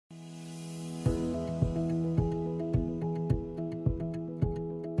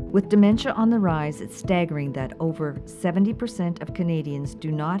With dementia on the rise, it's staggering that over 70% of Canadians do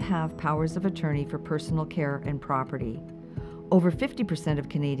not have powers of attorney for personal care and property. Over 50% of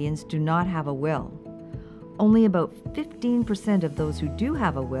Canadians do not have a will. Only about 15% of those who do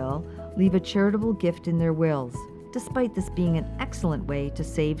have a will leave a charitable gift in their wills, despite this being an excellent way to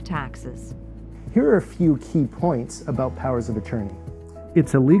save taxes. Here are a few key points about powers of attorney.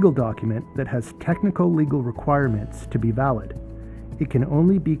 It's a legal document that has technical legal requirements to be valid. It can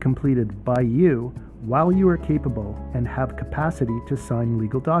only be completed by you while you are capable and have capacity to sign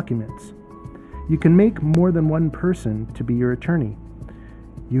legal documents. You can make more than one person to be your attorney.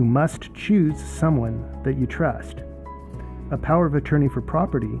 You must choose someone that you trust. A power of attorney for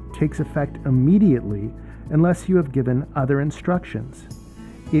property takes effect immediately unless you have given other instructions.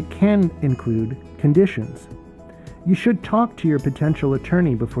 It can include conditions. You should talk to your potential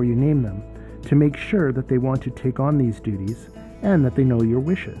attorney before you name them to make sure that they want to take on these duties and that they know your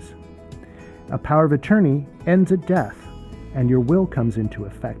wishes. A power of attorney ends at death, and your will comes into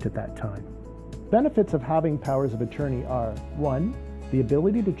effect at that time. Benefits of having powers of attorney are: 1. The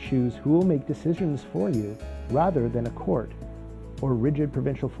ability to choose who will make decisions for you rather than a court or rigid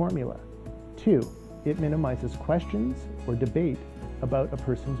provincial formula. 2. It minimizes questions or debate about a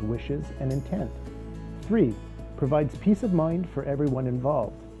person's wishes and intent. 3. Provides peace of mind for everyone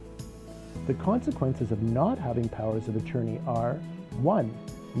involved. The consequences of not having powers of attorney are: 1.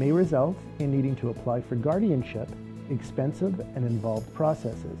 May result in needing to apply for guardianship, expensive and involved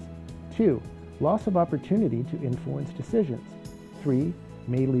processes. 2. Loss of opportunity to influence decisions. 3.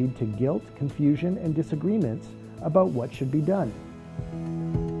 May lead to guilt, confusion, and disagreements about what should be done.